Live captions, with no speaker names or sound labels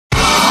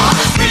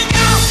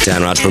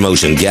Tanraj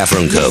Promotion,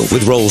 Gaffer & Co.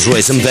 with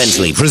Rolls-Royce and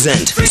Bentley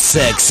present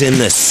Sex in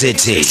the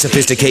City.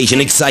 Sophistication,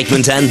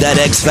 excitement and that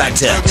X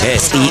Factor.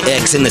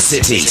 SEX in the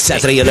City.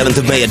 Saturday 11th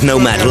of May at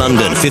Nomad,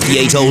 London.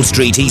 58 Old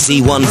Street,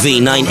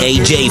 EC1V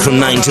 9AJ from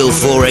 9 till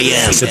 4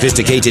 a.m.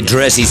 Sophisticated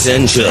dress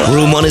essential.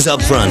 Room 1 is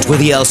up front with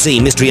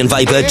ELC, Mystery and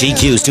Viper,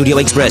 GQ, Studio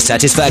Express,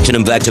 Satisfaction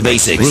and Back to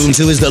Basics. Room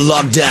 2 is the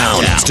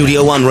Lockdown.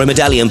 Studio 1, Roy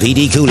Medallion,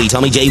 PD Cooley,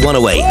 Tommy J.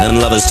 Onaway and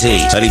Lovers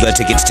Tea. Early bird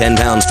tickets £10,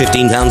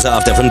 £15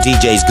 after from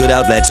DJs, good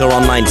outlets or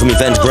online from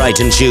Eventbrite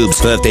and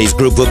Tubes. Birthdays,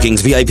 group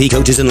bookings, VIP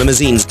coaches and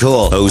limousines.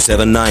 Call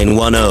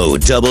 07910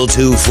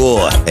 224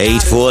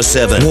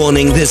 847.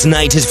 Warning, this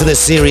night is for the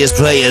serious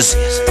players.